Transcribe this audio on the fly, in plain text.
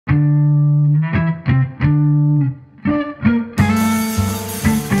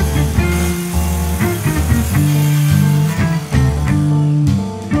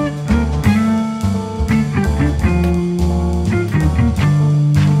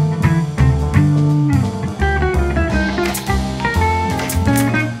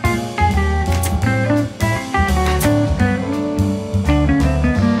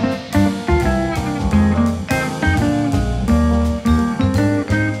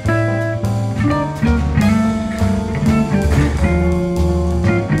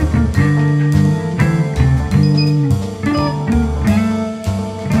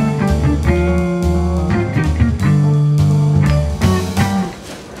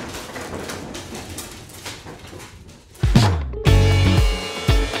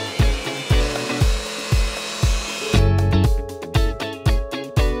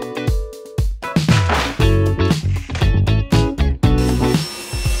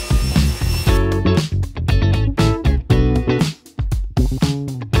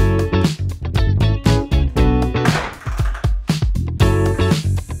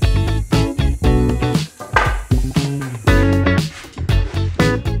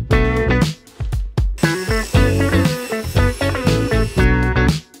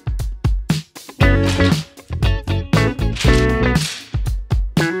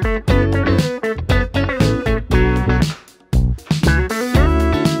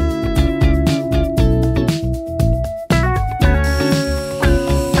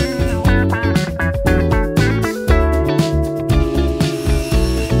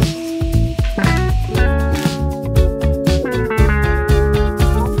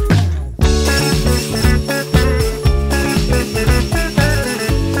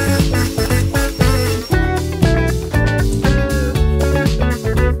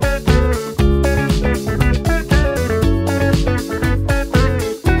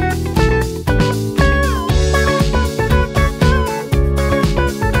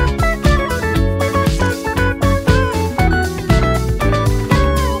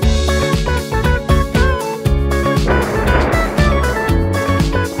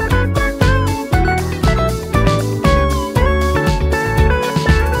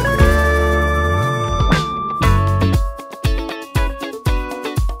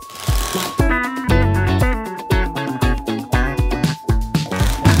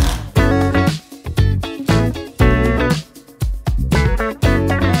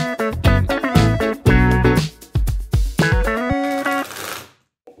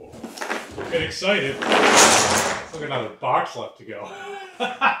wash left to go.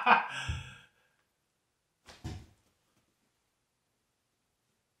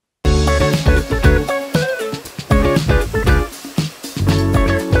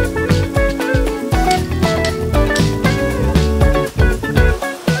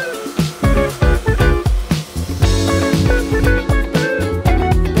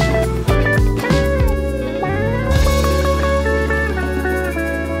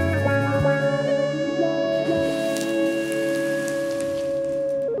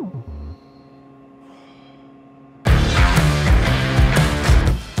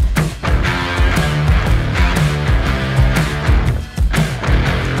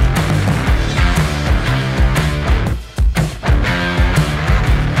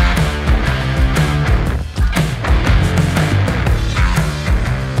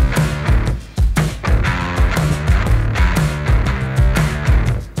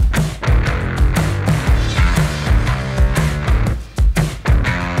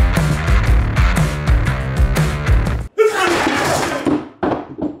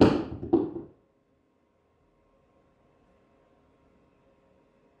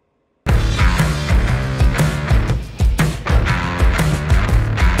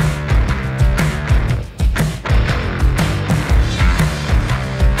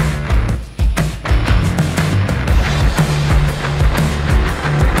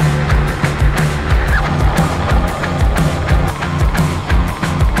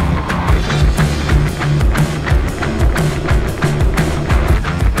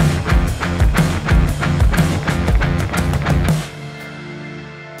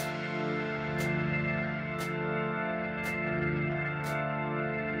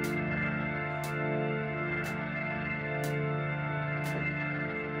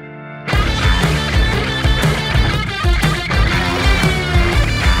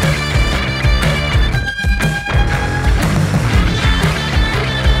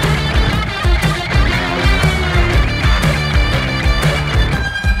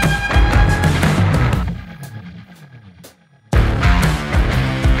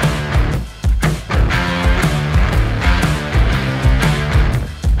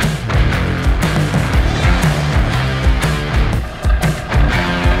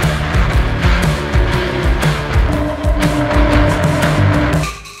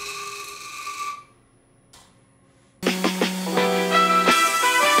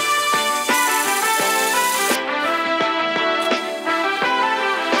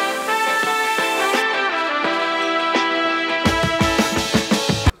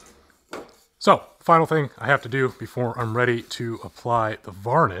 So, final thing I have to do before I'm ready to apply the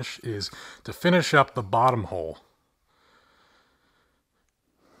varnish is to finish up the bottom hole.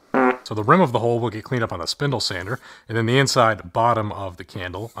 So the rim of the hole will get cleaned up on a spindle sander, and then the inside bottom of the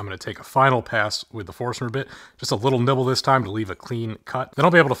candle, I'm going to take a final pass with the Forstner bit, just a little nibble this time to leave a clean cut. Then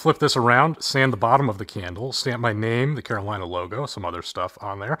I'll be able to flip this around, sand the bottom of the candle, stamp my name, the Carolina logo, some other stuff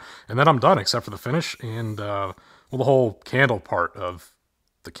on there, and then I'm done except for the finish and well, the whole candle part of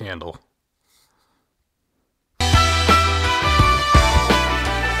the candle.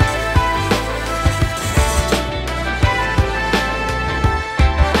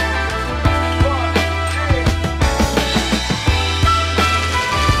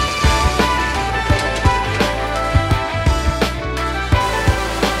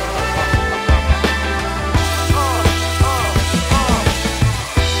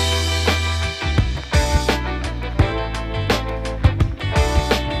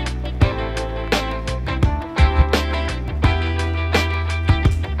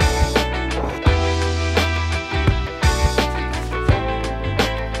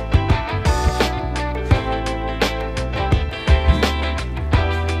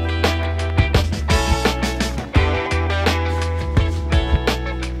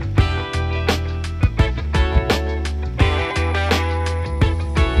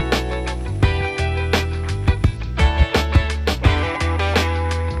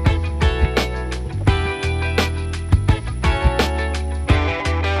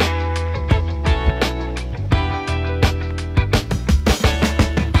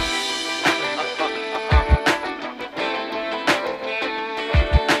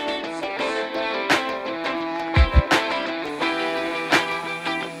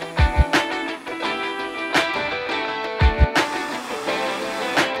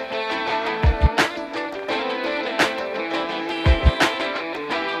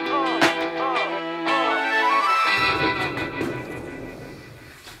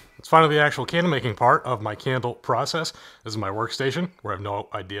 Finally, the actual candle making part of my candle process. This is my workstation where I have no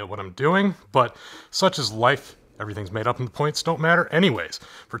idea what I'm doing, but such is life everything's made up and the points don't matter anyways.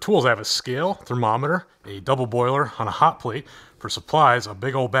 For tools, I have a scale, thermometer, a double boiler on a hot plate. For supplies, a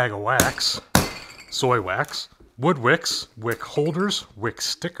big old bag of wax, soy wax, wood wicks, wick holders, wick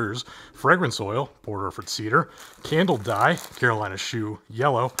stickers, fragrance oil, Orford Cedar, candle dye, Carolina Shoe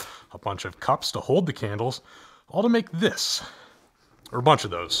Yellow, a bunch of cups to hold the candles, all to make this. Or a bunch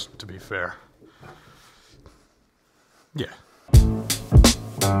of those, to be fair. Yeah.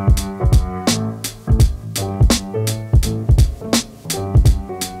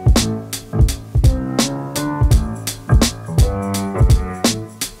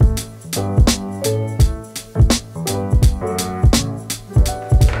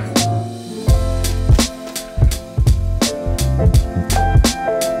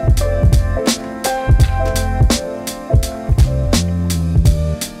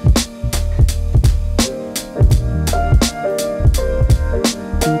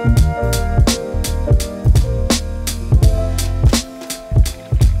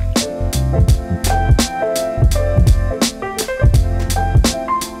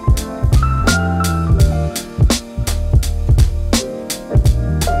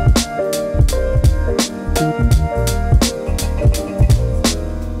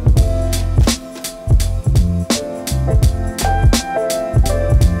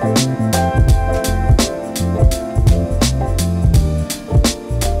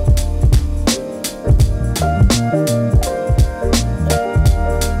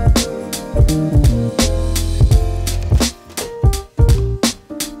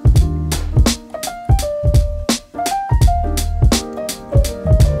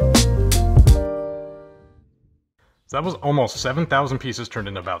 So that was almost 7,000 pieces turned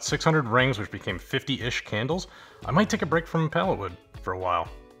into about 600 rings, which became 50-ish candles. I might take a break from pallet wood for a while.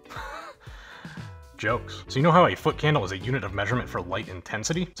 Jokes. So you know how a foot candle is a unit of measurement for light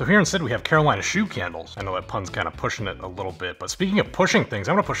intensity? So here instead we have Carolina Shoe Candles. I know that pun's kind of pushing it a little bit, but speaking of pushing things,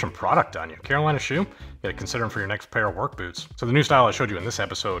 I'm gonna push some product on you. Carolina Shoe, you gotta consider them for your next pair of work boots. So the new style I showed you in this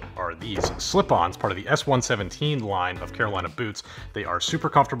episode are these slip-ons, part of the S117 line of Carolina boots. They are super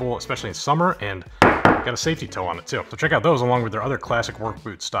comfortable, especially in summer, and got a safety toe on it too. So check out those along with their other classic work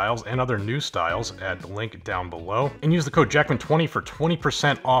boot styles and other new styles at the link down below. And use the code Jackman20 for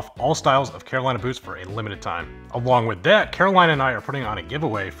 20% off all styles of Carolina boots for a limited time. Along with that, Carolina and I are putting on a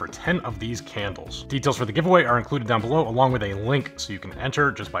giveaway for 10 of these candles. Details for the giveaway are included down below along with a link so you can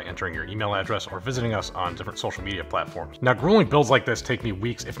enter just by entering your email address or visiting us on different social media platforms. Now, grueling builds like this take me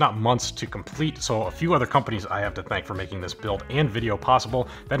weeks, if not months, to complete, so a few other companies I have to thank for making this build and video possible.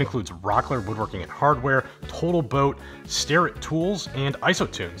 That includes Rockler Woodworking and Hardware, Total Boat, Starrett Tools, and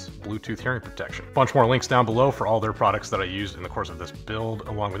IsoTunes, Bluetooth hearing protection. A bunch more links down below for all their products that I used in the course of this build,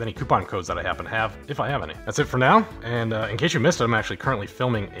 along with any coupon codes that I happen to have, if I have any. That's it for now, and in case you missed it, I'm actually currently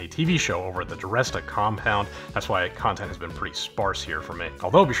filming a TV show over at the 𝐸 compound. That's why content has been pretty sparse here for me.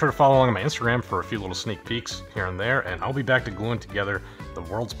 Although, be sure to follow along on my Instagram for a few little sneak peeks here and there, and I'll be back to gluing together the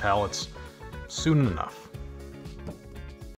world's pallets soon enough.